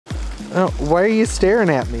Oh, why are you staring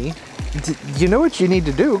at me? You know what you need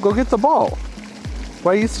to do. Go get the ball.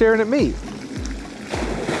 Why are you staring at me?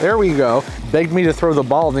 There we go. Begged me to throw the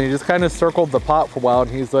ball, and then he just kind of circled the pot for a while,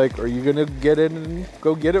 and he's like, are you gonna get in and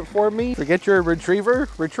go get it for me? Forget your retriever?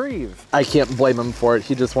 Retrieve. I can't blame him for it.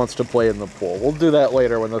 He just wants to play in the pool. We'll do that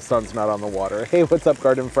later when the sun's not on the water. Hey, what's up,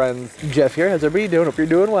 garden friends? Jeff here. How's everybody doing? Hope you're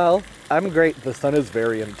doing well. I'm great. The sun is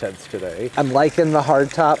very intense today. I'm liking the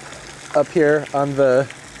hard top up here on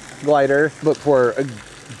the glider, but for a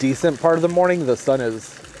decent part of the morning, the sun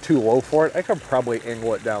is too low for it. I could probably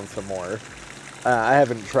angle it down some more. I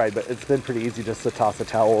haven't tried, but it's been pretty easy just to toss a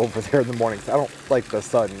towel over there in the mornings. I don't like the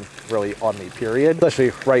sun really on me, period.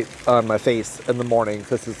 Especially right on my face in the morning.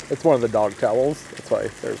 It's one of the dog towels. That's why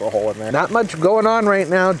there's a hole in there. Not much going on right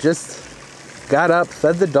now. Just got up,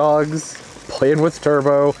 fed the dogs, playing with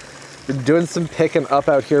Turbo. Been doing some picking up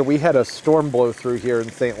out here. We had a storm blow through here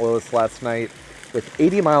in St. Louis last night with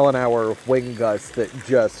 80-mile-an-hour wind gusts that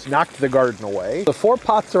just knocked the garden away. The 4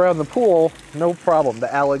 pots around the pool, no problem.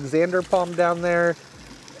 The Alexander palm down there,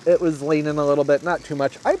 it was leaning a little bit, not too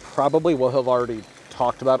much. I probably will have already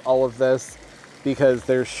talked about all of this because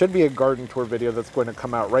there should be a garden tour video that's going to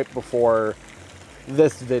come out right before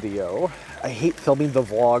this video. I hate filming the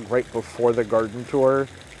vlog right before the garden tour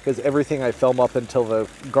because everything I film up until the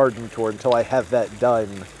garden tour, until I have that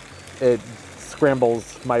done, it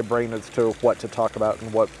scrambles my brain as to what to talk about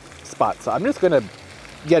and what spots. So I'm just gonna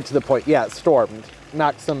get to the point. Yeah, it stormed,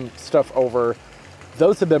 knocked some stuff over.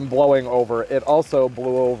 Those have been blowing over. It also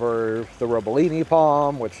blew over the Robellini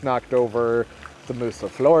palm, which knocked over the Musa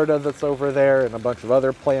Florida that's over there, and a bunch of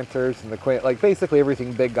other planters, and like basically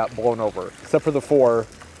everything big got blown over, except for the 4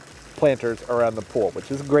 planters around the pool, which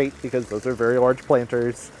is great because those are very large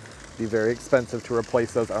planters. Be very expensive to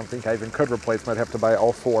replace those. I don't think I even could replace them. I'd have to buy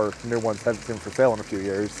all 4 new ones. Haven't seen for sale in a few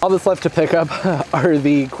years. All that's left to pick up are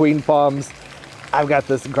the queen palms. I've got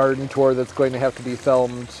this garden tour that's going to have to be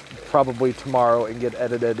filmed probably tomorrow and get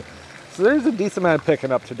edited. So there's a decent amount of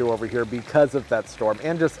picking up to do over here because of that storm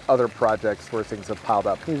and just other projects where things have piled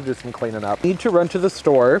up. Need to do some cleaning up. Need to run to the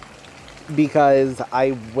store because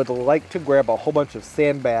I would like to grab a whole bunch of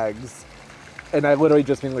sandbags, and I literally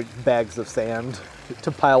just mean like bags of sand,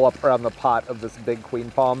 to pile up around the pot of this big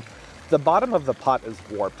queen palm. The bottom of the pot is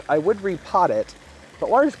warped. I would repot it, but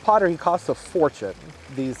large pottery costs a fortune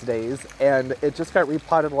these days, and it just got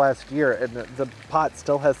repotted last year, and the pot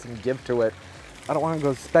still has some give to it. I don't want to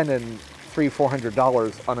go spending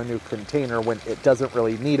 $300–400 on a new container when it doesn't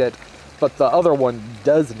really need it, but the other one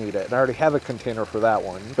does need it, and I already have a container for that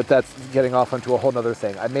one. But that's getting off onto a whole nother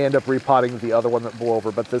thing. I may end up repotting the other one that blew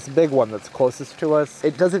over, but this big one that's closest to us,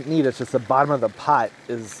 it doesn't need it. It's just the bottom of the pot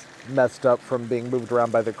is messed up from being moved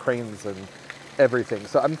around by the cranes and everything.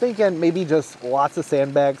 So I'm thinking maybe just lots of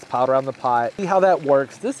sandbags piled around the pot. See how that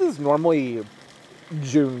works. This is normally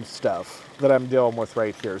June stuff that I'm dealing with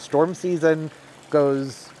right here. Storm season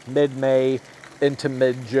goes mid-May into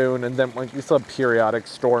mid-June, and then like we still have periodic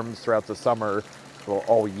storms throughout the summer, well,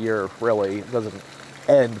 all year really. It doesn't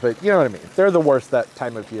end, but you know what I mean. They're the worst that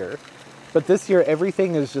time of year. But this year,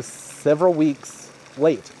 everything is just several weeks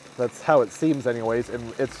late. That's how it seems anyways,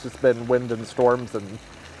 and it's just been wind and storms, and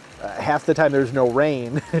half the time there's no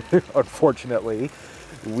rain, unfortunately.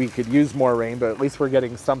 We could use more rain, but at least we're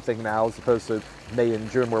getting something now as opposed to May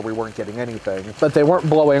and June where we weren't getting anything. But they weren't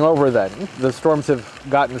blowing over then. The storms have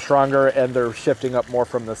gotten stronger and they're shifting up more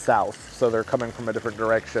from the south, so they're coming from a different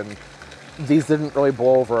direction. These didn't really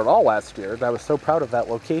blow over at all last year, and I was so proud of that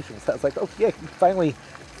location. So I was like, oh yeah, finally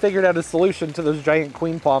figured out a solution to those giant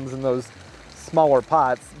queen palms in those smaller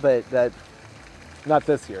pots, but not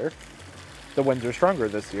this year. The winds are stronger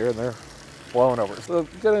this year and they're blowing over. So I'm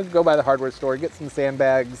gonna go by the hardware store, get some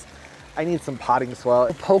sandbags. I need some potting soil.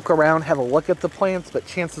 I'll poke around, have a look at the plants, but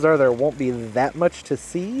chances are there won't be that much to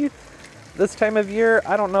see this time of year.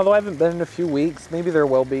 I don't know though, I haven't been in a few weeks. Maybe there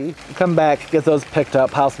will be. Come back, get those picked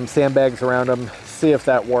up, pile some sandbags around them, see if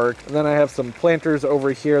that worked. And then I have some planters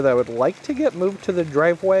over here that I would like to get moved to the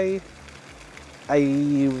driveway. I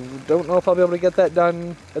don't know if I'll be able to get that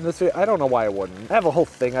done in this video. I don't know why I wouldn't. I have a whole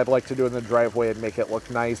thing I'd like to do in the driveway and make it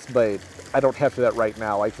look nice, but I don't have to do that right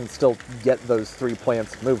now. I can still get those 3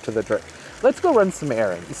 plants moved to the driveway. Let's go run some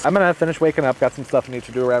errands. I'm gonna finish waking up, got some stuff I need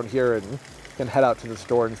to do around here, and can head out to the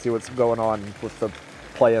store and see what's going on with the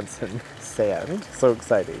plants and sand. So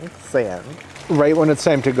exciting, sand. Right when it's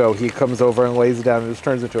time to go, he comes over and lays down and just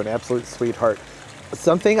turns into an absolute sweetheart.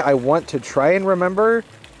 Something I want to try and remember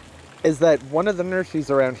is that one of the nurseries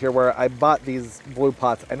around here where I bought these blue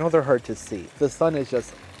pots, I know they're hard to see. The sun is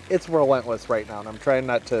just, it's relentless right now, and I'm trying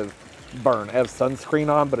not to burn. I have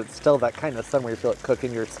sunscreen on, but it's still that kind of sun where you feel it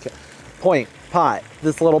cooking your skin. Point, pot.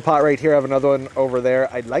 This little pot right here, I have another one over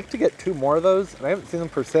there. I'd like to get 2 more of those, and I haven't seen them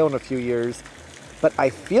for sale in a few years. But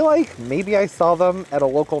I feel like maybe I saw them at a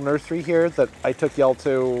local nursery here that I took y'all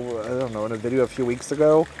to, I don't know, in a video a few weeks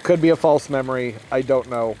ago. Could be a false memory, I don't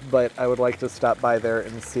know. But I would like to stop by there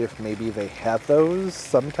and see if maybe they have those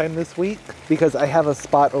sometime this week. Because I have a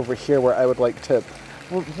spot over here where I would like to,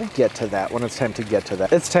 we'll get to that when it's time to get to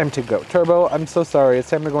that. It's time to go. Turbo, I'm so sorry.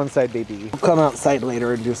 It's time to go inside, baby. We'll come outside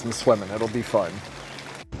later and do some swimming. It'll be fun.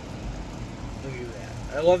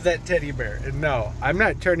 I love that teddy bear. And no, I'm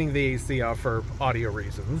not turning the AC off for audio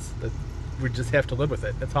reasons. We just have to live with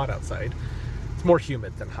it. It's hot outside. It's more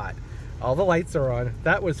humid than hot. All the lights are on.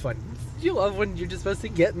 That was fun. You love when you're just supposed to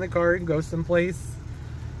get in the car and go someplace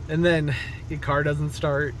and then your car doesn't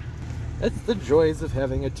start. That's the joys of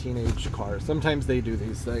having a teenage car. Sometimes they do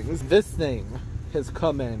these things. This thing has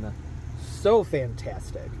come in so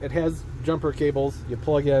fantastic. It has jumper cables. You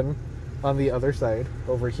plug in on the other side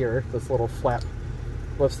over here. This little flap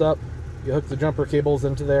lifts up, you hook the jumper cables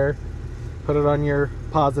into there, put it on your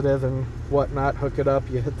positive and whatnot, hook it up,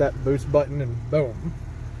 you hit that boost button and boom,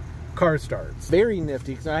 car starts. Very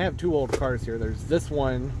nifty, because I have 2 old cars here. There's this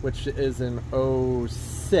one, which is an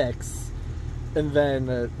 '06, and then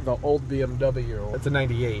the old BMW. It's a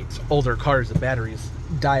 '98. Older cars, the batteries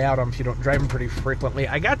die out on them if you don't drive them pretty frequently.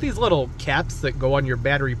 I got these little caps that go on your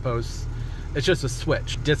battery posts. It's just a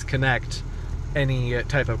switch. Disconnect any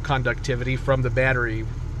type of conductivity from the battery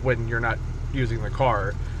when you're not using the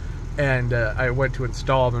car. And I went to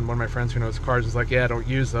install them, and one of my friends who knows cars was like, yeah, I don't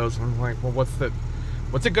use those. And I'm like, well,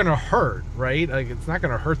 what's it gonna hurt, right? Like, it's not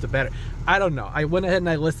gonna hurt the battery. I don't know. I went ahead and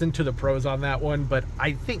I listened to the pros on that one, but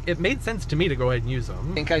I think it made sense to me to go ahead and use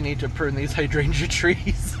them. I think I need to prune these hydrangea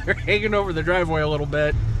trees. They're hanging over the driveway a little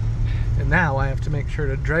bit. And now I have to make sure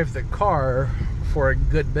to drive the car for a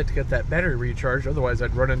good bit to get that battery recharged. Otherwise,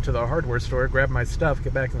 I'd run into the hardware store, grab my stuff,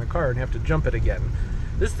 get back in the car, and have to jump it again.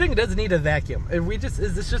 This thing does need a vacuum. Is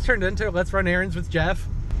this just turned into let's run errands with Jeff?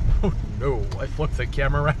 Oh no, I flipped the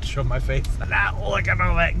camera around to show my face. Not looking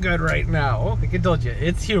all that good right now. Like I told you,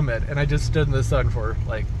 it's humid, and I just stood in the sun for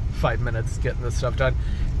like 5 minutes getting this stuff done.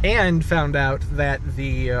 And found out that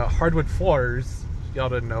the hardwood floors, y'all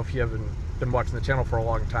didn't know if you haven't been watching the channel for a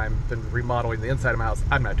long time, been remodeling the inside of my house.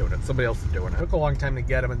 I'm not doing it, somebody else is doing it. It took a long time to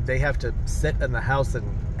get them, and they have to sit in the house and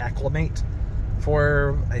acclimate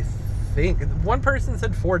for, I think, one person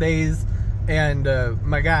said 4 days, and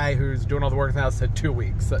my guy who's doing all the work in the house said 2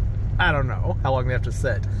 weeks. I don't know how long they have to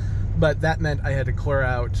sit, but that meant I had to clear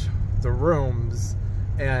out the rooms,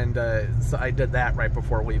 and so I did that right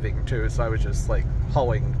before leaving too. So I was just like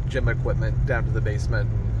hauling gym equipment down to the basement,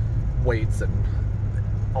 and weights and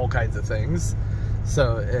all kinds of things.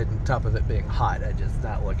 So, on top of it being hot, I just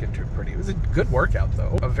not looking too pretty. It was a good workout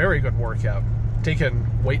though, a very good workout. Taking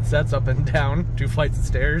weight sets up and down 2 flights of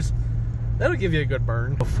stairs, that'll give you a good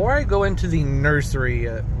burn. Before I go into the nursery,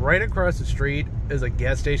 right across the street is a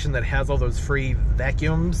gas station that has all those free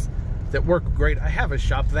vacuums that work great. I have a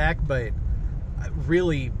shop vac, but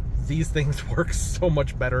really these things work so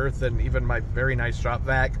much better than even my very nice shop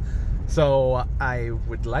vac. So I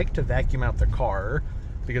would like to vacuum out the car,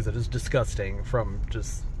 because it is disgusting from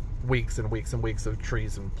just weeks and weeks and weeks of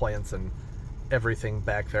trees and plants and everything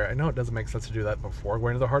back there. I know it doesn't make sense to do that before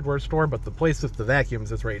going to the hardware store, but the place with the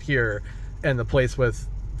vacuums is right here, and the place with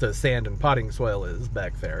the sand and potting soil is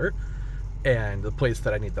back there, and the place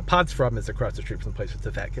that I need the pots from is across the street from the place with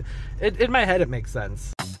the vacuum. In my head, it makes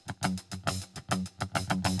sense.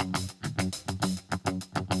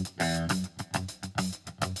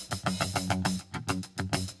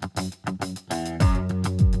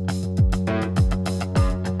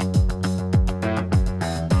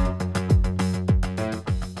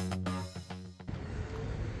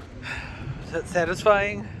 Is that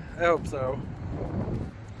satisfying? I hope so.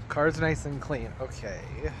 Car's nice and clean. Okay.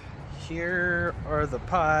 Here are the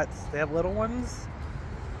pots. They have little ones?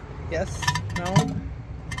 Yes? No?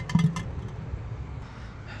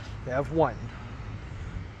 They have 1.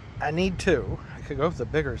 I need 2. I could go with the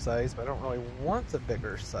bigger size, but I don't really want the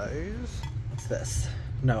bigger size. What's this?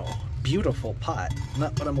 No. Beautiful pot.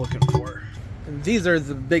 Not what I'm looking for. And these are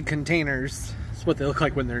the big containers. That's what they look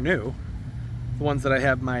like when they're new. The ones that I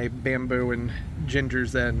have my bamboo and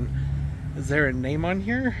gingers in. Is there a name on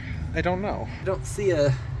here? I don't know. I don't see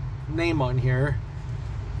a name on here.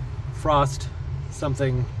 Frost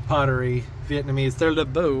something pottery Vietnamese. They're Le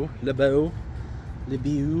Beau. Le Beau. Le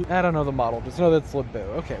Beau. I don't know the model. Just know that's Le Beau.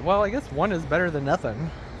 Okay, well I guess 1 is better than nothing.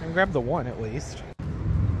 I can grab the 1 at least.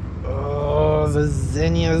 Oh, the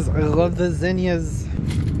zinnias. I love the zinnias.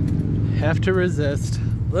 Have to resist.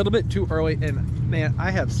 A little bit too early, and man, I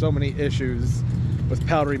have so many issues with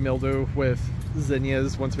powdery mildew with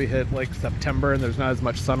zinnias once we hit like September and there's not as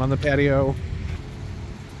much sun on the patio.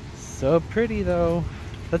 So pretty though.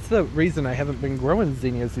 That's the reason I haven't been growing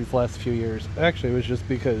zinnias these last few years. Actually, it was just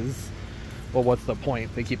because, well, what's the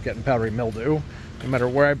point? They keep getting powdery mildew. No matter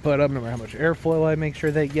where I put them, no matter how much airflow I make sure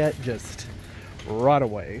they get, just rot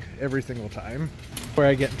away every single time. Where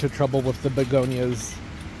I get into trouble with the begonias.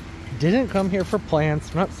 Didn't come here for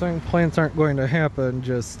plants. I'm not saying plants aren't going to happen,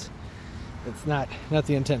 just it's not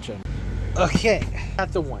the intention. Okay,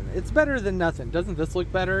 got the one. It's better than nothing. Doesn't this look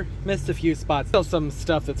better? Missed a few spots. Still some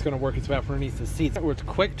stuff that's going to work its way out from underneath the seats. It was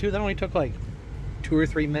quick too. That only took like 2 or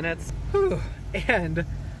 3 minutes. Whew. And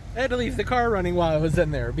I had to leave the car running while I was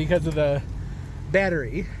in there because of the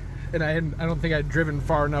battery. And I don't think I'd driven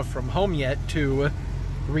far enough from home yet to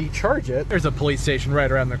recharge it. There's a police station right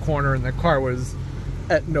around the corner, and the car was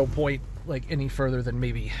at no point like any further than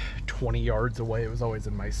maybe 20 yards away. It was always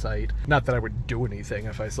in my sight. Not that I would do anything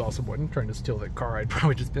if I saw someone trying to steal that car. I'd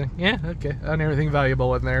probably just be like, yeah, okay, on everything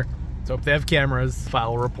valuable in there. So if they have cameras,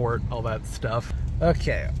 file a report, all that stuff.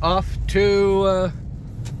 Okay, off to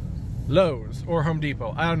Lowe's or Home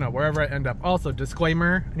Depot. I don't know, wherever I end up. Also,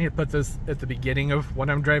 disclaimer, I need to put this at the beginning of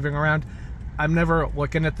when I'm driving around. I'm never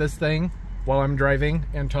looking at this thing while I'm driving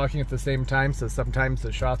and talking at the same time, so sometimes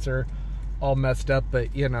the shots are all messed up,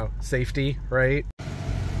 but you know, safety, right?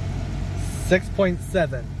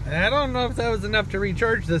 6.7. I don't know if that was enough to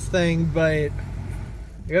recharge this thing, but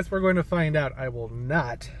I guess we're going to find out. I will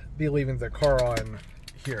not be leaving the car on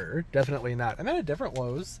here. Definitely not. I'm at a different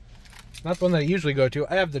Lowe's. Not the one that I usually go to.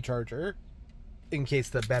 I have the charger in case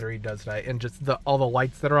the battery does die, and just all the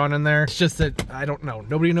lights that are on in there. It's just that, I don't know.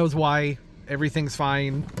 Nobody knows why. Everything's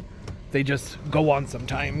fine. They just go on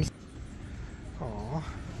sometimes. Aww.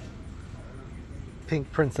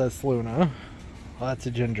 Pink Princess Luna. Lots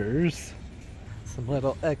of gingers. Some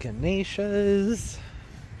little echinaceas.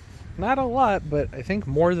 Not a lot, but I think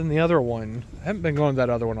more than the other one. I haven't been going to that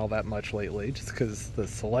other one all that much lately, just because the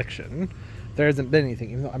selection. There hasn't been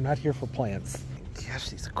anything, even though I'm not here for plants. Gosh,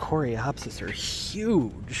 these Coreopsis are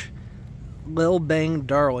huge. Lil Bang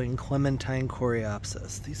Darling Clementine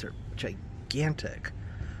Coreopsis. These are gigantic.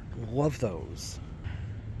 Love those.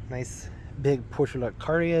 Nice big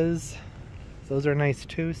Portulacardias. Those are nice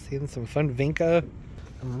too. Seeing some fun Vinca.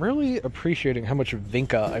 I'm really appreciating how much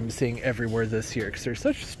Vinca I'm seeing everywhere this year, because they're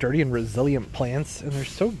such sturdy and resilient plants, and they're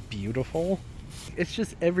so beautiful. It's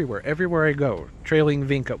just everywhere I go, trailing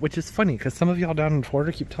Vinca, which is funny because some of y'all down in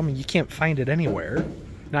Florida keep telling me you can't find it anywhere.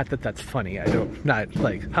 Not that that's funny. Not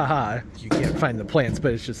like, haha, you can't find the plants,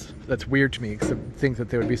 but it's just, that's weird to me because I think that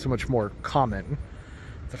they would be so much more common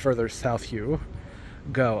the further south you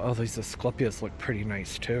go. Oh, these Asclepias look pretty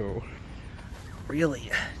nice too.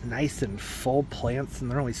 Really nice and full plants,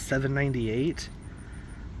 and they're only $7.98.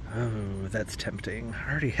 Oh, that's tempting.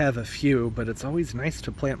 I already have a few, but it's always nice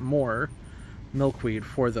to plant more milkweed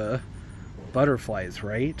for the butterflies,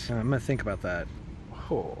 right? I'm gonna think about that.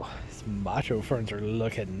 Oh, these macho ferns are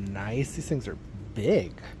looking nice. These things are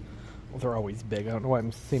big. Well, they're always big. I don't know why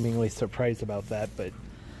I'm seemingly surprised about that, but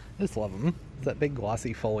I just love them. It's that big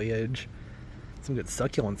glossy foliage. Some good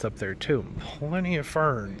succulents up there too. Plenty of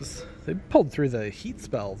ferns. They pulled through the heat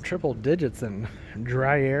spell. Triple digits in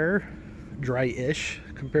dry air. Dry-ish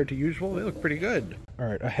compared to usual. They look pretty good.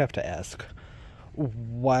 Alright, I have to ask.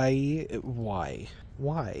 Why?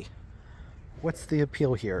 What's the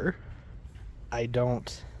appeal here? I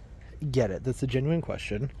don't get it. That's a genuine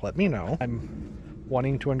question. Let me know. I'm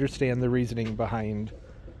wanting to understand the reasoning behind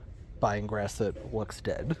buying grass that looks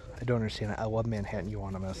dead. I don't understand it. I love Manhattan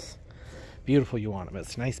Euonymus. Beautiful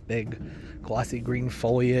Euonymus. Nice big glossy green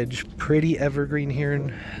foliage. Pretty evergreen here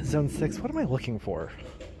in Zone 6. What am I looking for?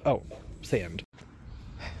 Oh, sand.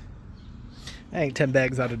 I think 10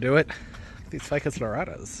 bags ought to do it. These Ficus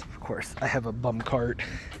doradas. Of course, I have a bum cart.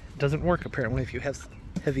 It doesn't work apparently if you have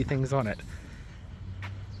heavy things on it.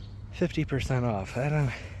 50% off.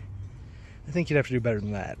 I think you'd have to do better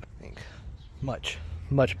than that. I think much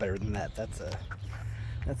better than that. That's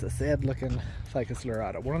a sad looking Ficus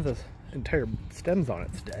dorada. One of the entire stems on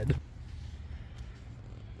it's dead.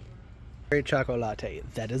 Cherry Chocolate.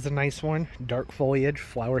 That is a nice one. Dark foliage,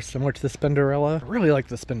 flowers similar to the Spinderella. I really like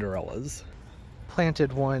the Spinderellas.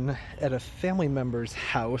 Planted one at a family member's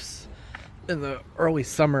house in the early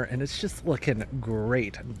summer, and it's just looking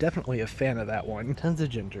great. I'm definitely a fan of that one. Tons of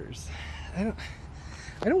gingers. I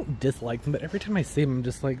don't dislike them, but every time I see them, I'm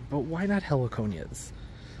just like, but why not heliconias?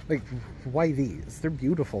 Like, why these? They're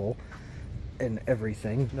beautiful and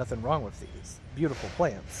everything. Nothing wrong with these. Beautiful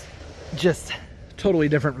plants. Just totally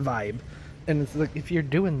different vibe. And it's like, if you're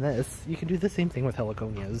doing this, you can do the same thing with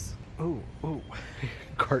heliconias. Oh,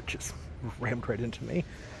 cart just rammed right into me.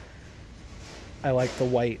 I like the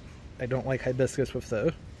white. I don't like hibiscus with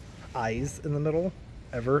the eyes in the middle,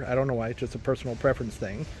 ever. I don't know why, it's just a personal preference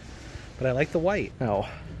thing. But I like the white. Now,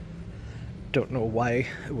 don't know why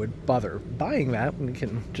I would bother buying that when you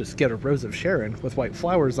can just get a Rose of Sharon with white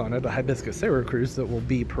flowers on it, a Hibiscus Syracuse that will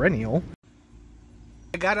be perennial.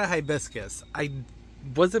 I got a hibiscus. I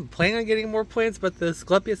wasn't planning on getting more plants, but the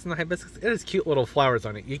Asclepias and the hibiscus, it has cute little flowers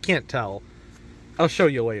on it. You can't tell. I'll show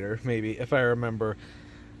you later, maybe, if I remember.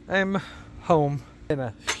 I'm home in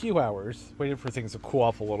a few hours, waiting for things to cool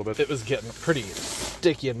off a little bit. It was getting pretty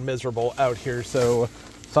sticky and miserable out here, so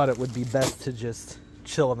thought it would be best to just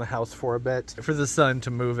chill in the house for a bit, for the sun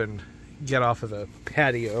to move and get off of the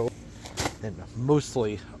patio, and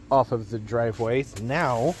mostly off of the driveway.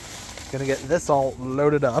 Now, gonna get this all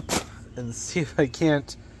loaded up and see if I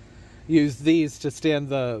can't use these to stand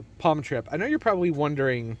the palm tree up. I know you're probably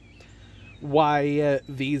wondering why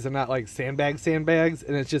these are not like sandbags,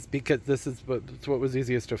 and it's just because this is what was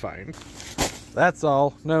easiest to find. That's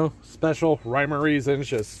all. No special rhyme or reason,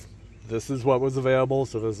 just this is what was available,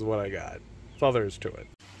 so this is what I got. That's all there is to it.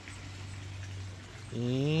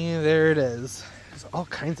 Yeah, there it is. There's all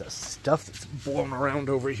kinds of stuff that's blown around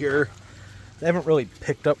over here. I haven't really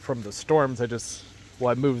picked up from the storms. I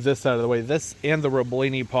moved this out of the way. This and the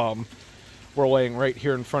Roblini palm were laying right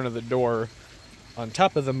here in front of the door on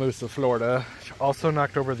top of the Moose of Florida. Also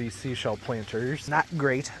knocked over these seashell planters. Not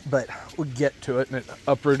great, but we'll get to it. And it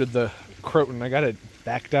uprooted the croton. I got it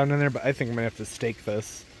back down in there, but I think I'm gonna have to stake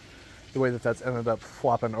this the way that that's ended up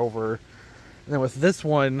flopping over. And then with this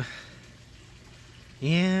one,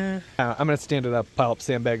 yeah, I'm gonna stand it up, pile up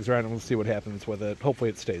sandbags around, and we'll see what happens with it.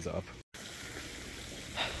 Hopefully it stays up.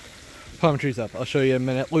 Palm trees up. I'll show you in a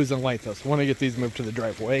minute. Losing light though, so when I get these moved to the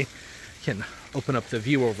driveway, can open up the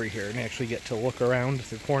view over here and actually get to look around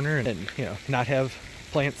the corner and you know, not have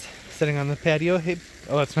plants sitting on the patio. Hey,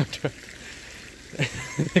 oh, that's not true.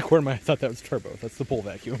 I thought that was turbo. That's the pool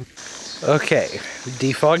vacuum. Okay,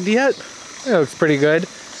 defogged yet? It looks pretty good.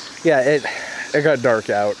 Yeah, it got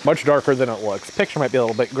dark out. Much darker than it looks. Picture might be a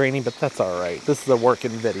little bit grainy, but that's all right. This is a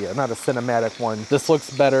working video, not a cinematic one. This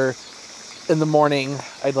looks better. In the morning,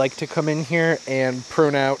 I'd like to come in here and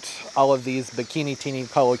prune out all of these bikini teeny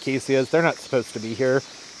colocaceas. They're not supposed to be here.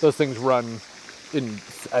 Those things run in,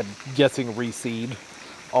 I'm guessing, reseed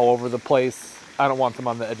all over the place. I don't want them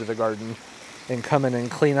on the edge of the garden. And come in and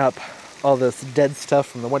clean up all this dead stuff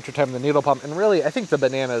from the wintertime, the needle palm. And really, I think the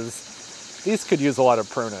bananas, these could use a lot of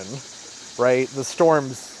pruning, right? The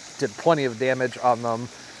storms did plenty of damage on them.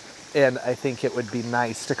 And I think it would be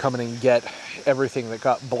nice to come in and get everything that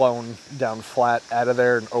got blown down flat out of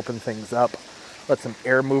there and open things up. Let some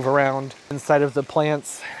air move around inside of the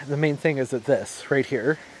plants. The main thing is that this right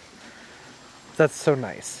here, that's so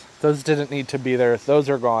nice. Those didn't need to be there. Those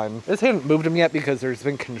are gone. I just haven't moved them yet because there's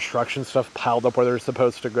been construction stuff piled up where they're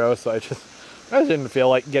supposed to go. So I didn't feel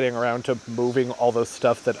like getting around to moving all the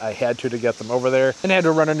stuff that I had to get them over there. And I had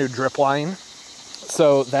to run a new drip line.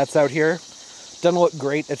 So that's out here. Doesn't look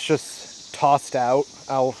great. It's just tossed out.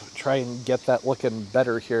 I'll try and get that looking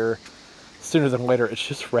better here sooner than later. It's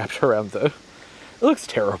just wrapped around the... It looks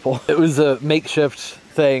terrible. It was a makeshift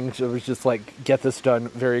thing. It was just like, get this done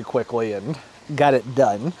very quickly, and got it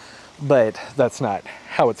done. But that's not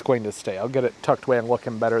how it's going to stay. I'll get it tucked away and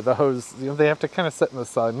looking better. The hose, you know, they have to kind of sit in the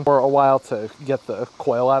sun for a while to get the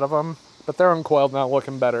coil out of them. But they're uncoiled now,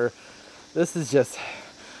 looking better. This is just...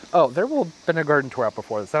 Oh, there will have been a garden tour out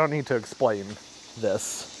before this. I don't need to explain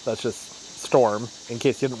this. That's just storm. In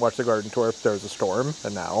case you didn't watch the garden tour, there was a storm,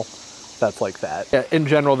 and now that's like that. Yeah, in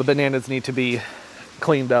general, the bananas need to be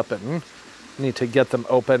cleaned up and need to get them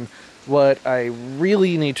open. What I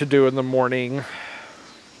really need to do in the morning,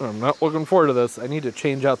 I'm not looking forward to this, I need to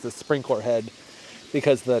change out the sprinkler head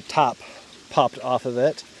because the top popped off of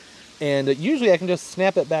it. And usually I can just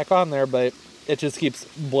snap it back on there, but it just keeps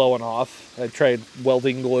blowing off. I tried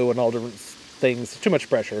welding glue and all different things. Too much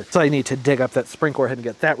pressure. So I need to dig up that sprinkler head and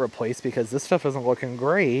get that replaced because this stuff isn't looking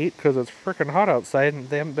great because it's freaking hot outside and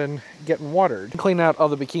they haven't been getting watered. Clean out all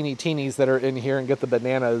the bikini teenies that are in here and get the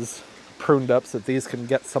bananas pruned up so that these can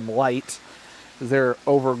get some light. They're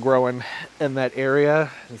overgrowing in that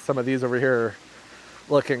area. And some of these over here are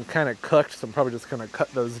looking kind of cooked, so I'm probably just going to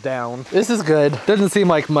cut those down. This is good. Doesn't seem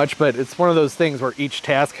like much, but it's one of those things where each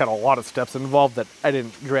task had a lot of steps involved that I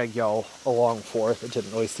didn't drag y'all along for. It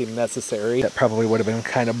didn't really seem necessary. That probably would have been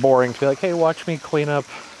kind of boring to be like, hey, watch me clean up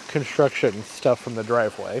construction stuff from the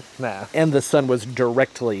driveway. Nah. And the sun was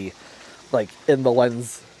directly like in the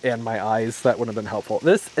lens and my eyes. That would have been helpful.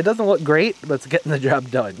 This, it doesn't look great, but it's getting the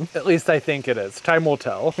job done. At least I think it is. Time will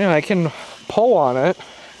tell. Yeah, I can pull on it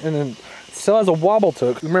and then still has a wobble to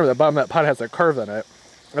it. Remember, that bottom of that pot has a curve in it.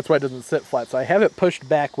 That's why it doesn't sit flat. So I have it pushed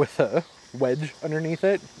back with a wedge underneath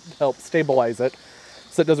it to help stabilize it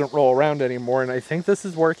so it doesn't roll around anymore. And I think this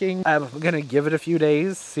is working. I'm going to give it a few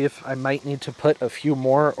days, see if I might need to put a few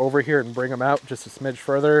more over here and bring them out just a smidge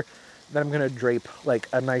further. Then I'm going to drape like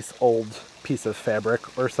a nice old piece of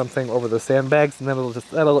fabric or something over the sandbags, and then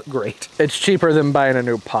that'll look great. It's cheaper than buying a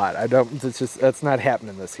new pot. That's not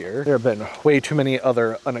happening this year. There have been way too many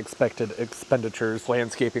other unexpected expenditures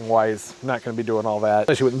landscaping wise. I'm not going to be doing all that,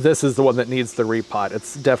 especially when this is the one that needs the repot.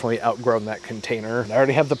 It's definitely outgrown that container. I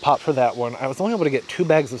already have the pot for that one. I was only able to get 2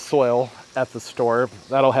 bags of soil at the store.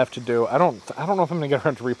 That'll have to do. I don't know if I'm gonna get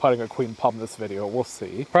around to repotting a queen palm this video. We'll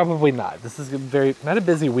see. Probably not. This is not a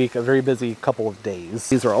busy week, a very busy couple of days.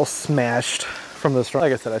 These are all smashed from the storm.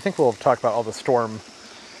 Like I said, I think we'll talk about all the storm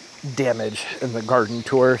damage in the garden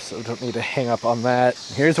tour, so we don't need to hang up on that.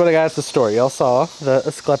 Here's what I got at the store. Y'all saw the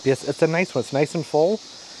Asclepius. It's a nice one. It's nice and full. It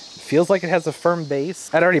feels like it has a firm base.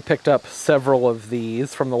 I'd already picked up several of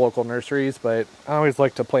these from the local nurseries, but I always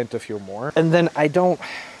like to plant a few more. And then I don't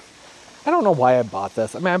know why I bought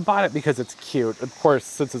this. I mean, I bought it because it's cute. Of course,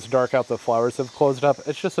 since it's dark out, the flowers have closed up.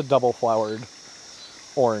 It's just a double-flowered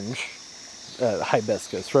orange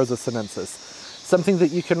hibiscus, Rosa sinensis. Something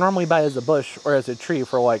that you can normally buy as a bush or as a tree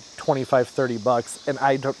for like 25, 30 bucks. And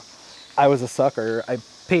I was a sucker. I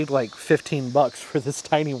paid like 15 bucks for this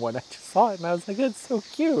tiny one. I just saw it and I was like, it's so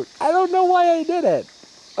cute. I don't know why I did it,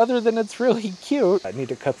 other than it's really cute. I need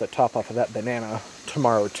to cut the top off of that banana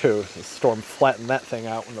tomorrow too. The storm flattened that thing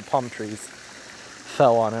out when the palm trees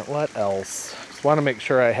fell on it. What else? Just want to make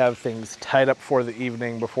sure I have things tied up for the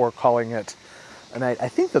evening before calling it a night. I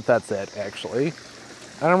think that's it, actually.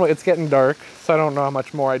 I don't know, it's getting dark, so I don't know how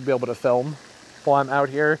much more I'd be able to film while I'm out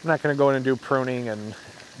here. I'm not going to go in and do pruning and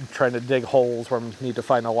trying to dig holes where I need to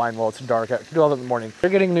find a line while it's dark. I can do all that in the morning.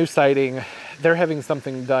 They're getting new siding. They're having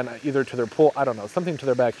something done either to their pool, I don't know, something to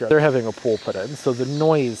their backyard. They're having a pool put in, so the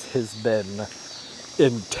noise has been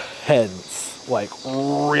intense, like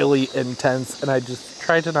really intense, and I just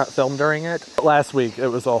tried to not film during it. Last week, it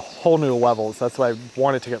was a whole new level, so that's why I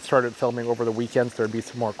wanted to get started filming over the weekends. There'd be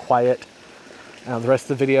some more quiet. The rest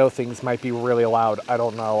of the video, things might be really loud. I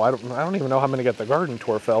don't know. I don't even know how I'm gonna get the garden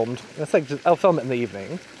tour filmed. It's like, I'll film it in the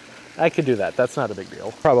evening. I could do that. That's not a big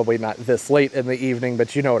deal. Probably not this late in the evening,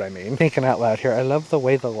 but you know what I mean. Thinking out loud here. I love the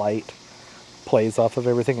way the light plays off of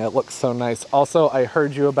everything. It looks so nice. Also, I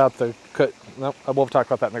heard you about the nope, we'll talk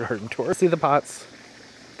about that in the garden tour. See the pots?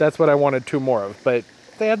 That's what I wanted 2 more of, but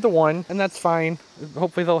they had the 1, and that's fine.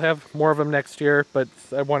 Hopefully they'll have more of them next year, but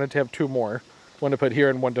I wanted to have 2 more. 1 to put here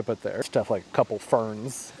and 1 to put there. Stuff like a couple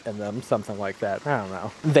ferns in them, something like that. I don't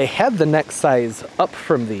know. They had the next size up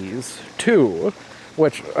from these too,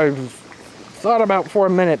 which I thought about for a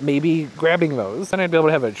minute, maybe grabbing those. Then I'd be able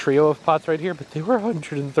to have a trio of pots right here, but they were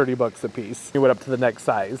 130 bucks a piece. We went up to the next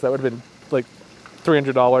size. That would have been like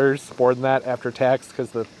 $300, more than that after tax, because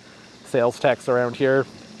the sales tax around here,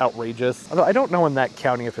 outrageous. Although I don't know in that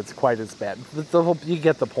county if it's quite as bad. You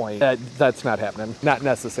get the point. That's not happening. Not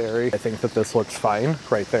necessary. I think that this looks fine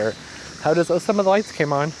right there. How does, oh, some of the lights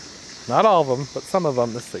came on. Not all of them, but some of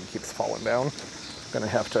them. This thing keeps falling down. I'm gonna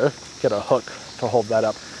have to get a hook to hold that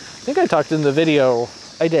up. I think I talked in the video,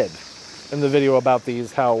 I did, in the video about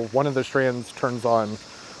these, how one of the strands turns on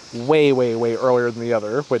way, way, way earlier than the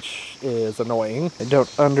other, which is annoying. I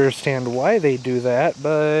don't understand why they do that,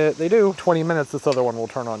 but they do. 20 minutes, this other one will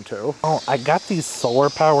turn on too. Oh, I got these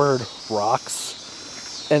solar-powered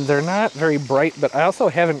rocks, and they're not very bright, but I also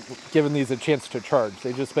haven't given these a chance to charge.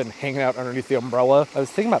 They've just been hanging out underneath the umbrella. I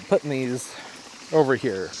was thinking about putting these over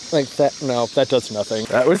here. Like that, no, that does nothing.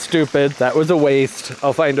 That was stupid. That was a waste.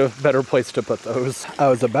 I'll find a better place to put those. I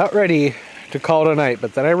was about ready to call it a night,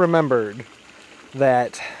 but then I remembered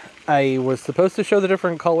that I was supposed to show the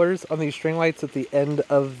different colors on these string lights at the end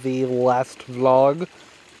of the last vlog,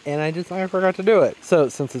 and I forgot to do it. So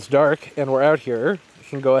since it's dark and we're out here, I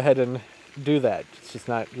can go ahead and do that. It's just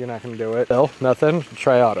not, you're not gonna do it. Still, nothing.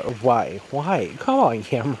 Try auto. Why? Come on,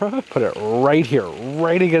 camera. Put it right here,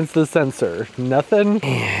 right against the sensor. Nothing.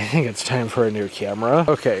 I think it's time for a new camera.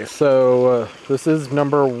 Okay, so this is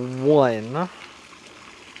number 1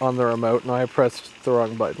 on the remote. Now I pressed the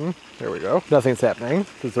wrong button. There we go. Nothing's happening.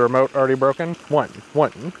 Is the remote already broken? 1.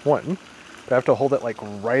 Do I have to hold it like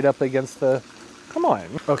right up against the... Come on.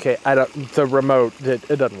 Okay, the remote, it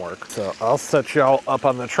doesn't work. So I'll set y'all up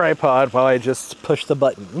on the tripod while I just push the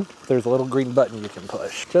button. There's a little green button you can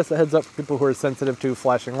push. Just a heads up for people who are sensitive to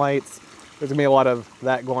flashing lights. There's gonna be a lot of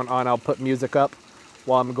that going on. I'll put music up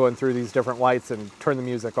while I'm going through these different lights and turn the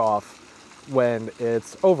music off when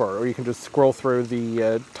it's over. Or you can just scroll through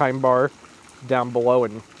the time bar down below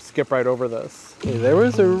and skip right over this. Okay, there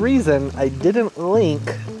was a reason I didn't link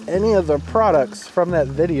any of the products from that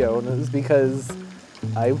video, and it was because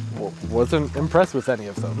I wasn't impressed with any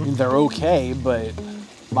of them. They're okay, but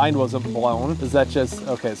mine wasn't blown. Is that just,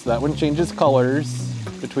 okay, so that one changes colors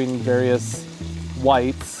between various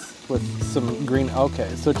whites with some green. Okay,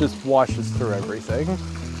 so it just washes through everything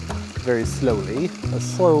very slowly. A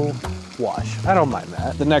slow wash. I don't mind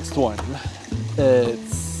that. The next one,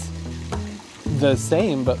 it's the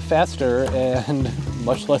same but faster and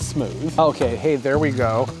much less smooth. Okay, hey, there we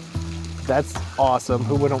go. That's awesome.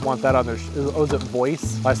 Who wouldn't want that on their, oh, is it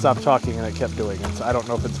voice? I stopped talking and it kept doing it, so I don't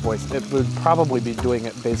know if it's voice. It would probably be doing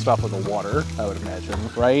it based off of the water, I would imagine,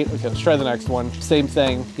 right? Okay, let's try the next one. Same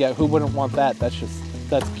thing. Yeah, who wouldn't want that?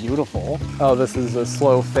 That's beautiful. Oh, this is a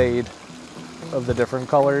slow fade of the different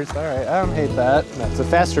colors. All right, I don't hate that. That's a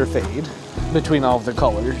faster fade between all of the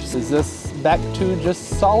colors. Is this back to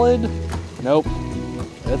just solid? Nope,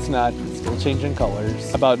 it's not. It's still changing colors.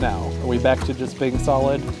 How about now? Are we back to just being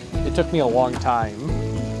solid? It took me a long time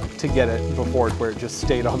to get it before where it just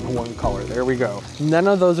stayed on the one color. There we go. None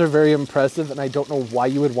of those are very impressive, and I don't know why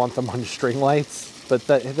you would want them on string lights, but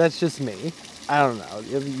that's just me. I don't know,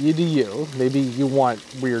 you do you. Maybe you want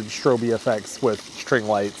weird strobe effects with string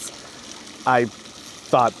lights. I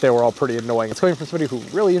thought they were all pretty annoying. It's coming from somebody who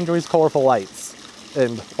really enjoys colorful lights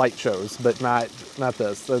and light shows, but not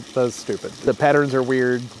this. That's stupid. The patterns are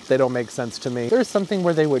weird. They don't make sense to me. There's something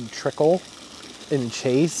where they would trickle and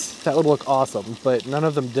chase. That would look awesome, but none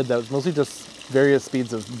of them did that. It was mostly just various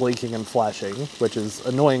speeds of blinking and flashing, which is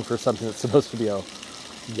annoying for something that's supposed to be a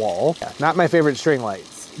wall. Yeah, not my favorite string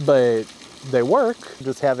lights, but they work,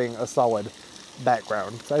 just having a solid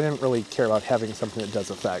background. So I didn't really care about having something that does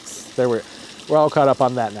effects. We're all caught up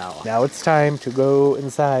on that now. Now it's time to go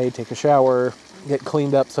inside, take a shower, get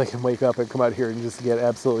cleaned up so I can wake up and come out here and just get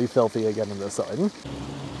absolutely filthy again in the sun.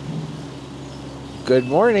 Good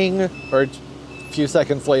morning, or a few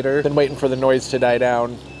seconds later. Been waiting for the noise to die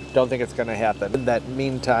down. Don't think it's gonna happen. In that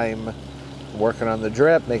meantime, working on the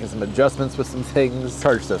drip, making some adjustments with some things,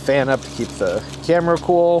 charged the fan up to keep the camera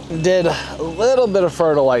cool. Did a little bit of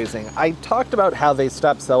fertilizing. I talked about how they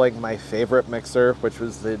stopped selling my favorite mixer, which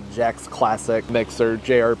was the Jack's Classic mixer,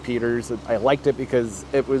 J.R. Peters. I liked it because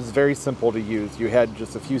it was very simple to use. You had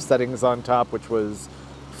just a few settings on top, which was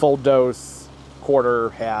full dose, quarter,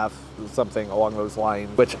 half, something along those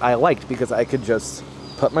lines, which I liked because I could just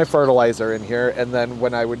put my fertilizer in here, and then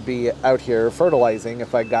when I would be out here fertilizing,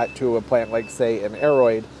 if I got to a plant like, say, an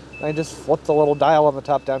aroid, I just flip the little dial on the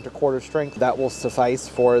top down to quarter strength. That will suffice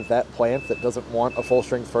for that plant that doesn't want a full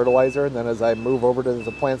strength fertilizer, and then as I move over to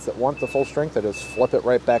the plants that want the full strength, I just flip it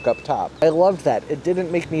right back up top. I loved that. It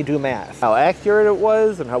didn't make me do math. How accurate it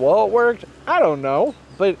was and how well it worked, I don't know,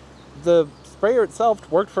 but the sprayer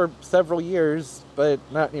itself worked for several years, but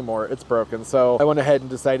not anymore. It's broken. So I went ahead and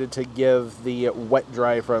decided to give the wet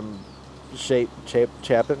dry from Chapin.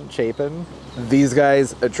 These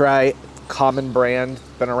guys a try. Common brand,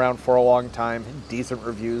 been around for a long time, decent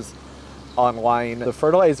reviews online. The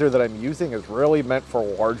fertilizer that I'm using is really meant for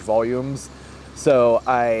large volumes, so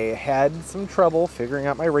I had some trouble figuring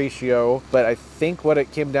out my ratio, but I think what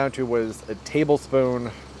it came down to was a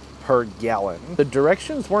tablespoon per gallon. The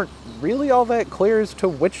directions weren't really all that clear as to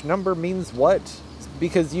which number means what,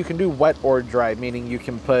 because you can do wet or dry, meaning you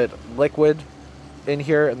can put liquid in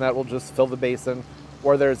here and that will just fill the basin,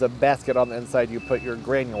 or there's a basket on the inside you put your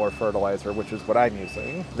granular fertilizer, which is what I'm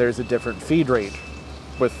using. There's a different feed rate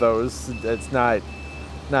with those. It's not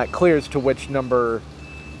clear as to which number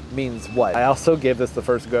means what. I also gave this the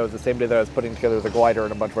first go the same day that I was putting together the glider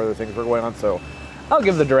and a bunch of other things were going on, so I'll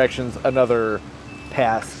give the directions another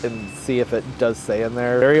pass and see if it does say in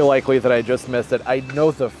there. Very likely that I just missed it. I know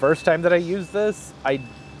the first time that I used this, I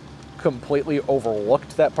completely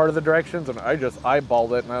overlooked that part of the directions and I just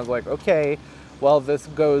eyeballed it and I was like, okay, well, this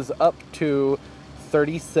goes up to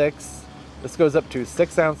 36. This goes up to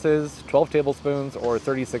 6 ounces, 12 tablespoons, or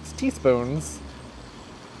 36 teaspoons,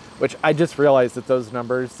 which I just realized that those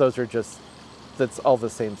numbers, those are just, that's all the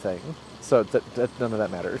same thing. So none of that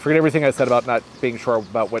matters. Forget everything I said about not being sure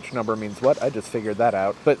about which number means what. I just figured that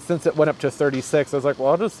out. But since it went up to 36, I was like, well,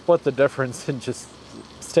 I'll just split the difference and just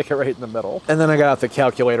stick it right in the middle. And then I got out the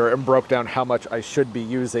calculator and broke down how much I should be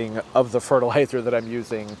using of the fertilizer that I'm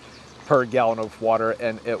using per gallon of water,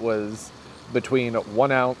 and it was between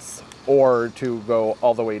 1 ounce or to go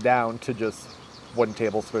all the way down to just 1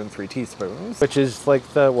 tablespoon, 3 teaspoons, which is like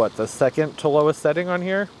the second to lowest setting on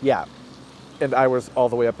here? Yeah. And I was all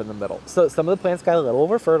the way up in the middle. So some of the plants got a little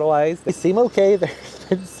over fertilized. They seem okay.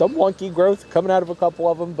 some wonky growth coming out of a couple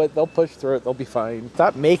of them, but they'll push through it. They'll be fine.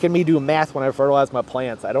 Stop making me do math when I fertilize my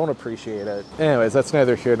plants. I don't appreciate it. Anyways, that's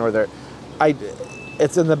neither here nor there.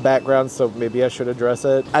 It's in the background, so maybe I should address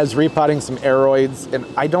it. I was repotting some aeroids, and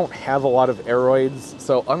I don't have a lot of aeroids.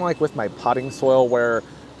 So unlike with my potting soil where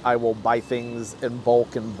I will buy things in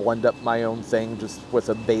bulk and blend up my own thing just with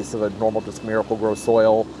a base of a normal just Miracle-Gro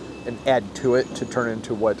soil and add to it to turn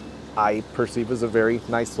into what I perceive as a very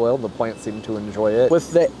nice soil. The plants seem to enjoy it.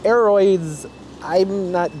 With the aeroids,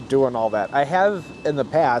 I'm not doing all that. I have in the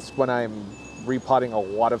past when I'm repotting a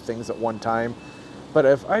lot of things at one time, but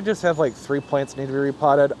if I just have like 3 plants need to be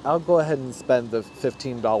repotted, I'll go ahead and spend the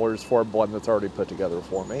 $15 for a blend that's already put together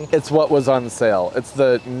for me. It's what was on sale. It's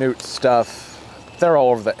the Newt stuff. They're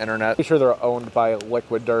all over the internet. I'm sure they're owned by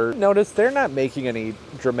Liquid Dirt. Notice they're not making any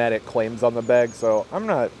dramatic claims on the bag, so I'm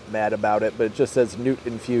not mad about it, but it just says Newt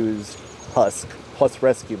infused husk plus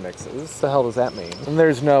rescue mixes. What the hell does that mean? And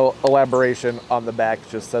there's no elaboration on the back. It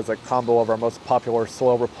just says a combo of our most popular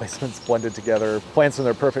soil replacements blended together. Plants in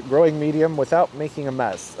their perfect growing medium without making a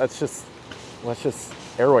mess. That's just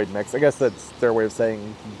aeroid mix. I guess that's their way of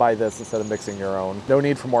saying buy this instead of mixing your own. No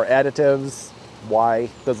need for more additives. Why?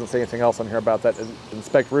 Doesn't say anything else on here about that.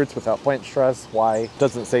 Inspect roots without plant stress. Why?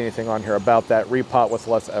 Doesn't say anything on here about that. Repot with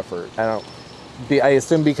less effort. I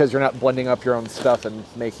assume because you're not blending up your own stuff and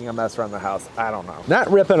making a mess around the house. I don't know. Not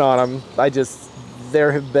ripping on them.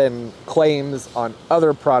 There have been claims on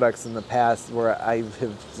other products in the past where I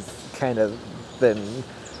have just kind of been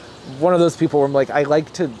one of those people where I'm like, I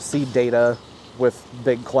like to see data with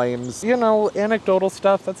big claims. You know, anecdotal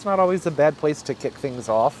stuff, that's not always a bad place to kick things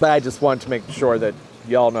off. But I just wanted to make sure that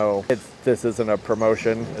y'all know this isn't a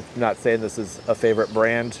promotion. It's not saying this is a favorite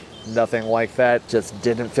brand. Nothing like that. Just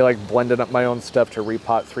didn't feel like blending up my own stuff to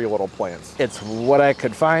repot 3 little plants. It's what I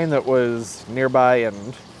could find that was nearby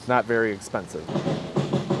and not very expensive.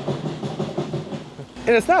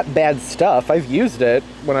 And it's not bad stuff. I've used it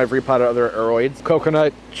when I've repotted other aeroids.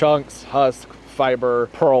 Coconut, chunks, husk, fiber,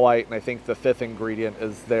 perlite, and I think the 5th ingredient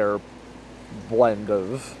is their blend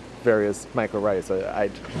of various mycorrhizae. I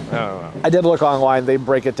don't know. I did look online. They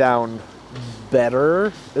break it down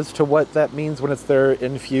better as to what that means when it's their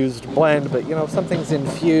infused blend, but you know, if something's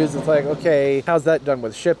infused, it's like, okay, how's that done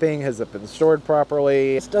with shipping? Has it been stored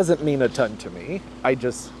properly? This doesn't mean a ton to me. I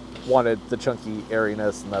just wanted the chunky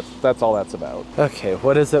airiness, and that's all that's about. Okay,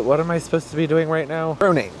 what is it? What am I supposed to be doing right now?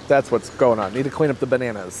 Pruning. That's what's going on. Need to clean up the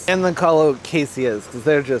bananas and the colocaceas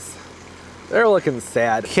because they're looking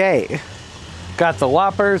sad. Okay, got the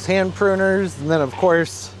loppers, hand pruners, and then of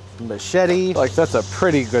course machete. Like, that's a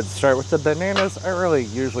pretty good start. With the bananas, I really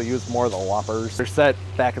usually use more of the loppers. They're set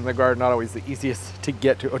back in the garden, not always the easiest to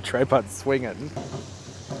get to a tripod swinging.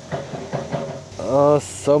 Oh,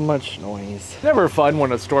 so much noise. Never fun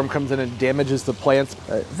when a storm comes in and damages the plants.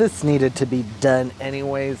 This needed to be done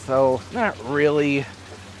anyway, so not really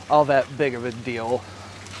all that big of a deal.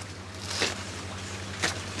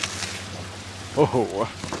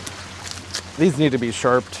 Oh, these need to be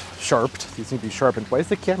sharpened. These need to be sharpened. Why is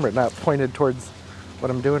the camera not pointed towards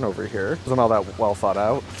what I'm doing over here? Isn't all that well thought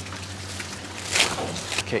out?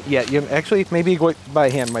 Okay, yeah, actually, maybe going by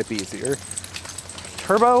hand might be easier.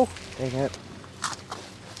 Turbo? Dang it.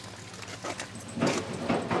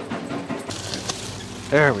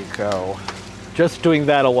 There we go. Just doing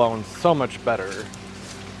that alone, so much better.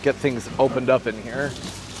 Get things opened up in here.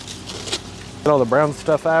 Get all the brown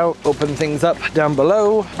stuff out. Open things up down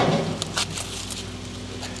below.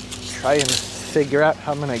 Try and figure out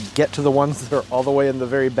how I'm gonna get to the ones that are all the way in the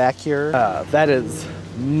very back here. That is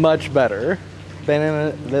much better.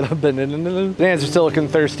 Bananas are still looking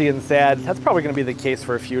thirsty and sad. That's probably gonna be the case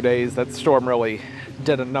for a few days. That storm really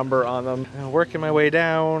did a number on them. Working my way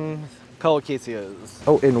down. Colocaceas.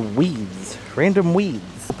 Oh, and weeds. Random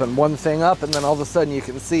weeds. Open one thing up and then all of a sudden you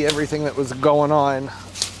can see everything that was going on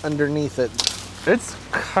underneath it. It's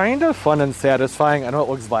kind of fun and satisfying. I know it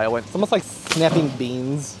looks violent. It's almost like snapping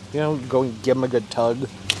beans. You know, go and give them a good tug.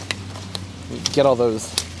 Get all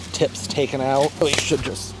those tips taken out. We should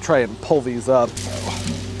just try and pull these up.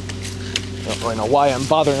 I don't really know why I'm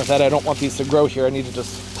bothering with that. I don't want these to grow here. I need to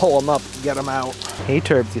just pull them up, get them out. Hey,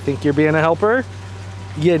 Turbs, you think you're being a helper?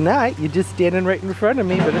 You're not. You're just standing right in front of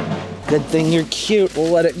me, but good thing you're cute.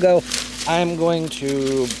 We'll let it go. I'm going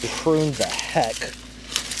to prune the heck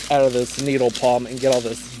out of this needle palm and get all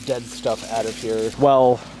this dead stuff out of here.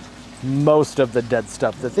 Well, most of the dead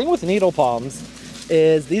stuff. The thing with needle palms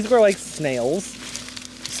is these grow like snails.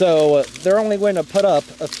 So they're only going to put up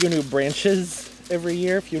a few new branches every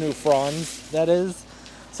year, a few new fronds, that is.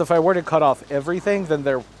 So if I were to cut off everything, then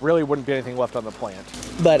there really wouldn't be anything left on the plant.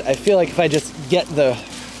 But I feel like if I just get the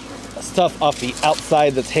stuff off the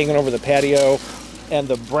outside that's hanging over the patio, and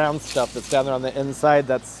the brown stuff that's down there on the inside,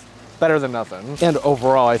 that's better than nothing. And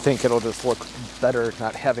overall, I think it'll just look better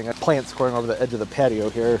not having plants growing over the edge of the patio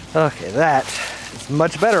here. Okay, that is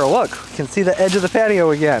much better. Look, you can see the edge of the patio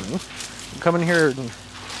again. Come in here and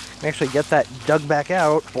actually get that dug back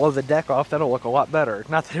out, blow the deck off. That'll look a lot better.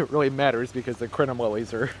 Not that it really matters because the crinum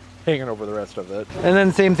lilies are hanging over the rest of it. And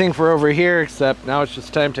then same thing for over here, except now it's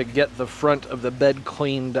just time to get the front of the bed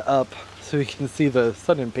cleaned up so you can see the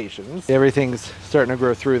sun impatiens. Everything's starting to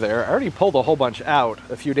grow through there. I already pulled a whole bunch out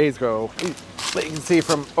a few days ago, but you can see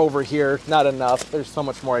from over here, not enough. There's so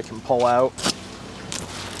much more I can pull out.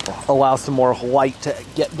 Allow some more light to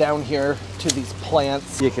get down here to these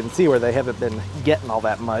plants. You can see where they haven't been getting all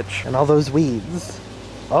that much. And all those weeds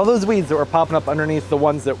that were popping up underneath the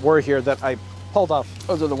ones that were here that I pulled off.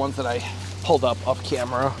 Those are the ones that I pulled up off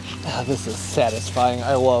camera. This is satisfying.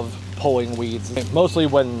 I love pulling weeds. Mostly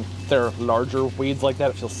when they're larger weeds like that,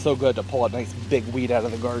 it feels so good to pull a nice big weed out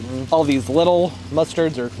of the garden. All these little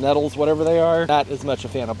mustards or nettles, whatever they are, not as much a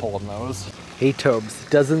fan of pulling those. Hey Tobes,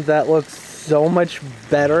 doesn't that look so much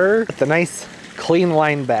better? The nice clean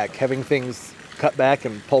line back, having things cut back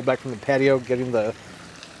and pulled back from the patio, getting the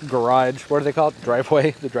garage, what do they call it?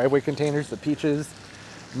 The driveway containers, the peaches,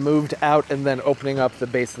 moved out, and then opening up the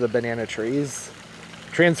base of the banana trees.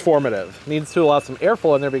 Transformative. Needs to allow some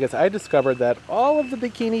airflow in there because I discovered that all of the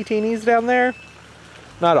bikini teenies down there,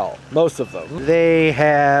 not all, most of them, they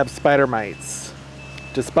have spider mites.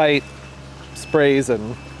 Despite sprays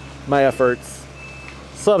and my efforts,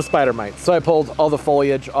 still have spider mites. So I pulled all the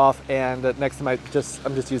foliage off, and next time I'm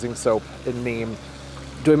just using soap and neem,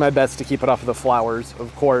 doing my best to keep it off of the flowers.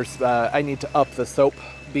 Of course, I need to up the soap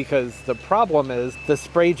because the problem is the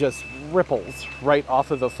spray just ripples right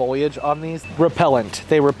off of the foliage on these. Repellent.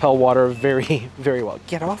 They repel water very, very well.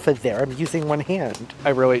 Get off of there. I'm using one hand. I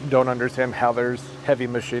really don't understand how there's heavy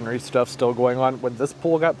machinery stuff still going on. When this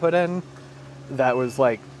pool got put in, that was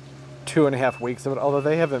like 2.5 weeks of it, although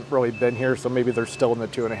they haven't really been here, so maybe they're still in the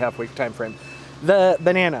 2.5 week time frame. The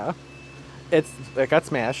banana, it got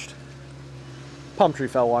smashed. Palm tree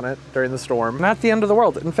fell on it during the storm. Not the end of the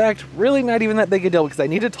world. In fact, really not even that big a deal because I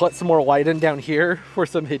needed to let some more light in down here for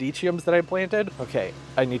some hedychiums that I planted. Okay,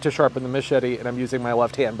 I need to sharpen the machete and I'm using my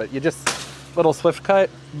left hand, but you just, little swift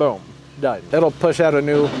cut, boom, done. It'll push out a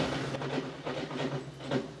new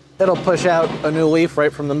leaf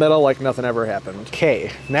right from the middle like nothing ever happened.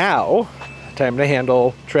 Okay, now time to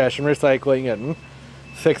handle trash and recycling and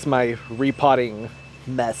fix my repotting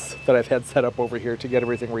mess that I've had set up over here to get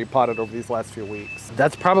everything repotted over these last few weeks.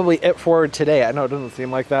 That's probably it for today. I know it doesn't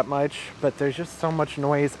seem like that much, but there's just so much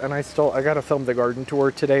noise, and I gotta film the garden tour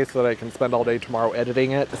today so that I can spend all day tomorrow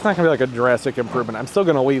editing it. It's not gonna be like a drastic improvement. I'm still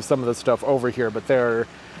gonna leave some of the stuff over here, but there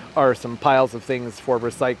are some piles of things for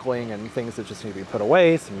recycling and things that just need to be put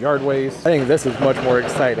away, some yard waste. I think this is much more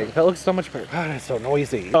exciting. That looks so much better. God, it's so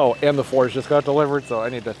noisy. Oh, and the floors just got delivered, so I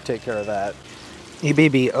need to take care of that.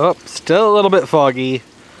 EBB, oh, still a little bit foggy.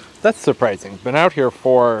 That's surprising. Been out here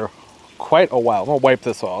for quite a while. I'll wipe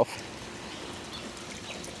this off.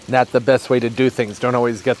 Not the best way to do things. Don't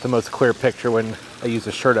always get the most clear picture when I use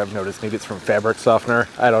a shirt, I've noticed. Maybe it's from fabric softener.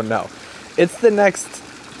 I don't know. It's the next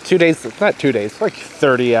 2 days, not 2 days, like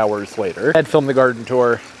 30 hours later. I'd film the garden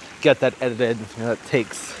tour, get that edited. You know, it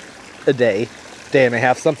takes a day and a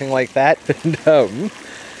half, something like that. And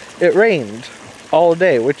it rained all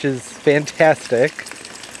day, which is fantastic.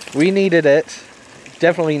 We needed it,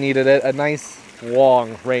 definitely needed it. A nice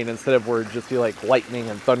long rain instead of where it'd just be like lightning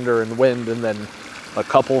and thunder and wind and then a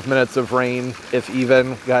couple of minutes of rain, if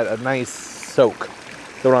even. Got a nice soak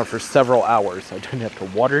that went on for several hours. I didn't have to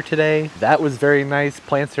water today. That was very nice.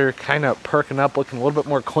 Plants are kind of perking up, looking a little bit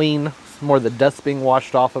more clean. More of the dust being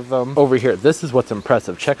washed off of them. Over here, this is what's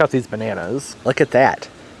impressive. Check out these bananas. Look at that.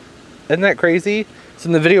 Isn't that crazy? So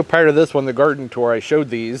in the video prior to this one, the garden tour, I showed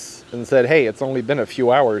these and said, hey, it's only been a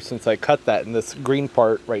few hours since I cut that, and this green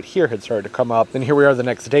part right here had started to come up. And here we are the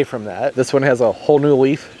next day from that. This one has a whole new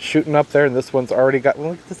leaf shooting up there, and this one's already got, well,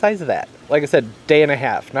 look at the size of that. Like I said, day and a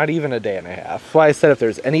half, not even a day and a half. That's why I said if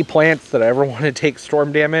there's any plants that I ever want to take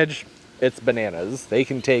storm damage, it's bananas. They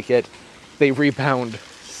can take it. They rebound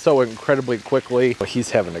so incredibly quickly. He's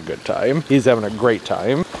having a good time. He's having a great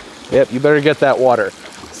time. Yep, you better get that water.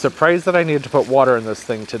 Surprised that I needed to put water in this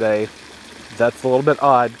thing today. That's a little bit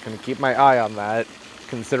odd. Gonna keep my eye on that,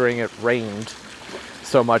 considering it rained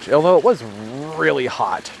so much. Although it was really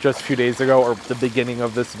hot just a few days ago, or the beginning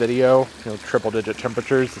of this video, you know, triple-digit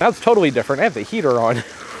temperatures. Now it's totally different. I have the heater on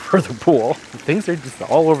for the pool. Things are just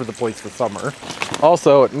all over the place this summer.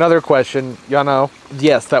 Also, another question, y'all know,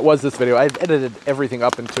 yes, that was this video. I've edited everything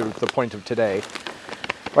up into the point of today.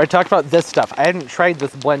 where I talked about this stuff. I hadn't tried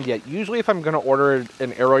this blend yet. Usually if I'm going to order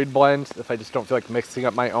an aeroid blend, if I just don't feel like mixing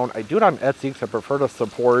up my own, I do it on Etsy because I prefer to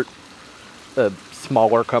support a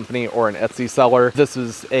smaller company or an Etsy seller. This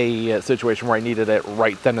is a situation where I needed it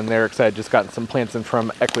right then and there because I had just gotten some plants in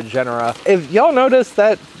from Equigenera. If y'all notice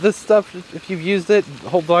that this stuff, if you've used it,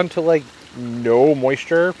 holds on to like no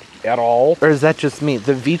moisture at all, or is that just me?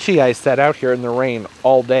 The Vici I set out here in the rain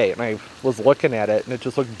all day and I was looking at it and it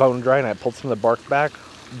just looked bone dry, and I pulled some of the bark back,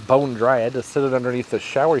 bone dry. I had to sit it underneath the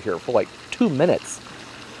shower here for like 2 minutes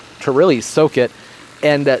to really soak it.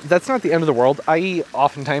 And that's not the end of the world. I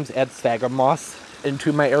oftentimes add sphagnum moss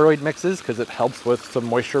into my aeroid mixes because it helps with some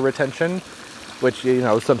moisture retention, which, you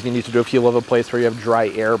know, is something you need to do if you live in a place where you have dry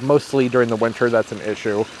air. Mostly during the winter, that's an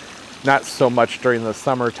issue. Not so much during the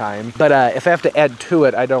summertime. But if I have to add to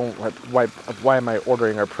it, I don't, why am I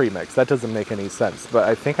ordering a premix? That doesn't make any sense. But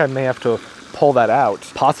I think I may have to pull that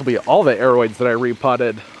out. Possibly all the aeroids that I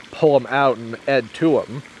repotted, pull them out and add to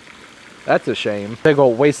them. That's a shame. Big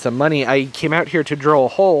old waste of money. I came out here to drill a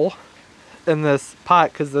hole in this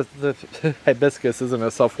pot because the hibiscus isn't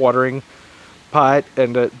a self-watering pot,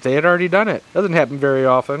 and they had already done it. Doesn't happen very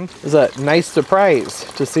often. It was a nice surprise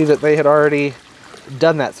to see that they had already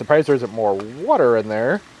done that. Surprised there isn't more water in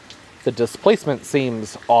there. The displacement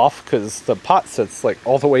seems off because the pot sits like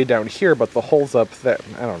all the way down here, but the hole's up there.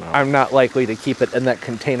 I don't know. I'm not likely to keep it in that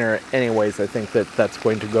container anyways. I think that that's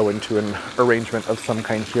going to go into an arrangement of some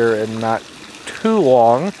kind here in not too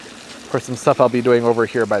long for some stuff I'll be doing over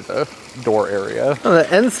here by the door area. On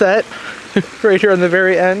the end set, right here on the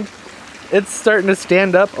very end, it's starting to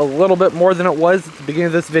stand up a little bit more than it was at the beginning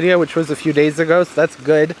of this video, which was a few days ago, so that's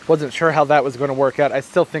good. Wasn't sure how that was going to work out. I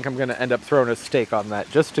still think I'm going to end up throwing a stake on that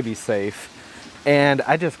just to be safe. And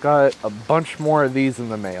I just got a bunch more of these in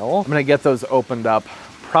the mail. I'm going to get those opened up.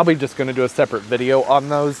 Probably just going to do a separate video on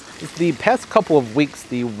those. The past couple of weeks,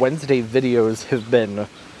 the Wednesday videos have been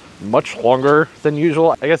much longer than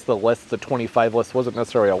usual. I guess the list, the 25 list, wasn't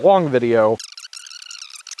necessarily a long video.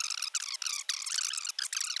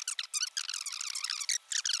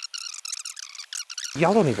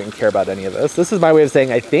 Y'all don't even care about any of this. This is my way of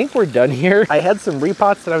saying I think we're done here. I had some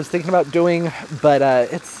repots that I was thinking about doing, but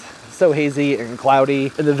it's so hazy and cloudy,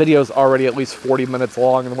 and the video's already at least 40 minutes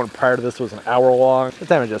long, and the one prior to this was an hour long. It's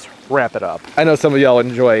time to just wrap it up. I know some of y'all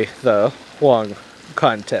enjoy the long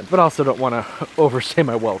content, but also don't want to overstay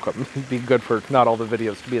my welcome. It'd be good for not all the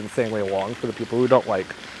videos to be insanely long for the people who don't like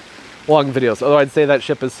long videos. Although I'd say that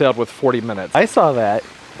ship has sailed with 40 minutes. I saw that.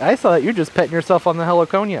 You're just petting yourself on the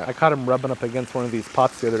heliconia. I caught him rubbing up against one of these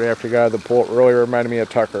pots the other day after he got out of the pool. It really reminded me of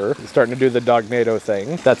Tucker. He's starting to do the Dognado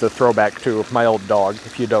thing. That's a throwback to my old dog.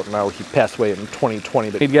 If you don't know, he passed away in 2020.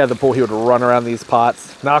 But he'd get out of the pool, he would run around these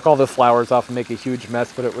pots, knock all the flowers off and make a huge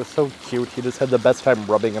mess, but it was so cute. He just had the best time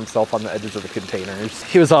rubbing himself on the edges of the containers.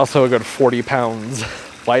 He was also a good 40 pounds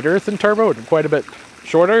lighter than Turbo and quite a bit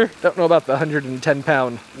shorter. Don't know about the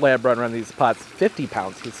 110-pound lab run around these pots. 50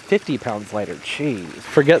 pounds. He's 50 pounds lighter. Jeez.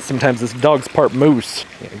 Forget sometimes this dog's part moose.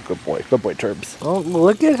 Yeah, good boy. Good boy, Turbs. Oh,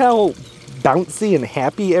 look at how bouncy and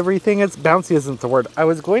happy everything is. Bouncy isn't the word. I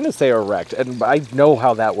was going to say erect, and I know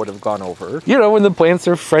how that would have gone over. You know, when the plants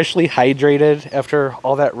are freshly hydrated after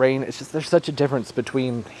all that rain, it's just, there's such a difference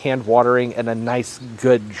between hand watering and a nice,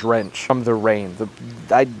 good drench from the rain.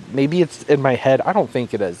 Maybe it's in my head. I don't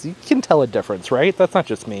think it is. You can tell a difference, right? That's not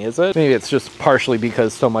just me, is it? Maybe it's just partially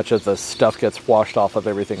because so much of the stuff gets washed off of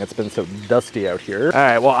everything. It's been so dusty out here. All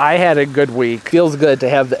right, well, I had a good week. Feels good to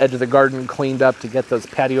have the edge of the garden cleaned up, to get those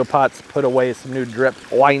patio pots put away, some new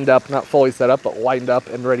drip lined up, not fully set up, but lined up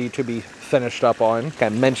and ready to be finished up on. I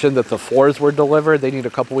mentioned that the floors were delivered. They need a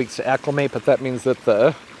couple weeks to acclimate, but that means that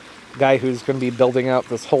the guy who's going to be building out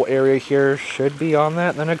this whole area here should be on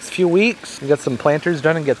that in the next few weeks. Get some planters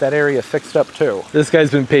done and get that area fixed up too. This guy's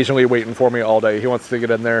been patiently waiting for me all day. He wants to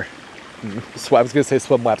get in there. I was going to say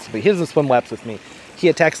swim laps with me. He doesn't swim laps with me. He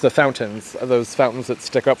attacks the fountains, those fountains that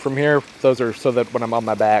stick up from here. Those are so that when I'm on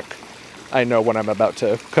my back, I know when I'm about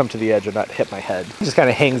to come to the edge and not hit my head. He just kind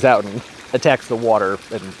of hangs out and attacks the water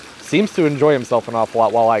and seems to enjoy himself an awful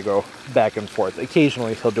lot while I go back and forth.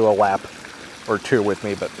 Occasionally he'll do a lap or two with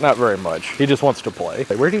me, but not very much. He just wants to play.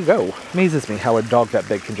 Where'd he go? Amazes me how a dog that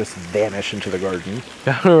big can just vanish into the garden.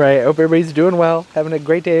 All right, hope everybody's doing well, having a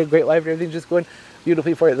great day, a great life, everything's just going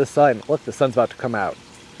beautifully for you. The sun, look, the sun's about to come out.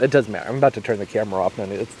 It doesn't matter. I'm about to turn the camera off,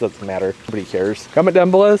 and it doesn't matter. Nobody cares. Comment down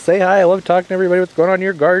below, say hi. I love talking to everybody. What's going on in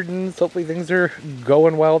your gardens? Hopefully things are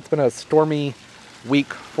going well. It's been a stormy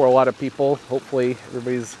week for a lot of people. Hopefully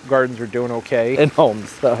everybody's gardens are doing okay. And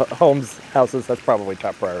homes, houses, that's probably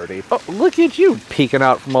top priority. Oh, look at you peeking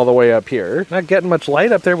out from all the way up here. Not getting much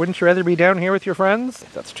light up there. Wouldn't you rather be down here with your friends?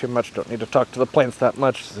 If that's too much, don't need to talk to the plants that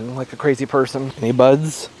much. Seem like a crazy person. Any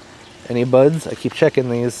buds? Any buds? I keep checking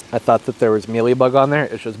these. I thought that there was mealybug on there.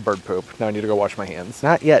 It's just bird poop. Now I need to go wash my hands.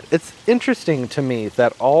 Not yet. It's interesting to me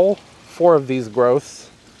that all 4 of these growths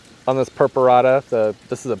on this purpurata,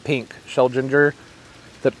 this is a pink shell ginger,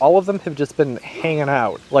 that all of them have just been hanging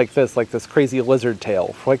out like this crazy lizard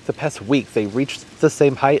tail. For like the past week, they reached the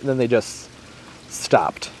same height and then they just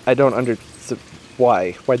stopped. I don't understand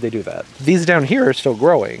why. Why'd they do that? These down here are still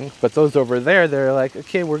growing, but those over there, they're like,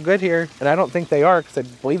 okay, we're good here. And I don't think they are, because I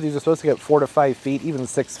believe these are supposed to get 4 to 5 feet, even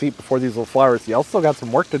 6 feet before these little flowers. Y'all still got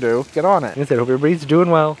some work to do. Get on it. And I said, hope everybody's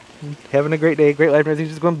doing well, having a great day, great life, and everything's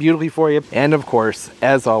just going beautifully for you. And of course,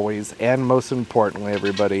 as always, and most importantly,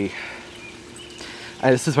 everybody,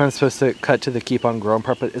 this is when I'm supposed to cut to the keep on growing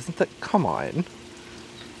part, but isn't that, come on.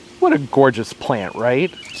 What a gorgeous plant,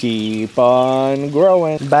 right? Keep on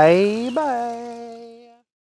growing. Bye-bye.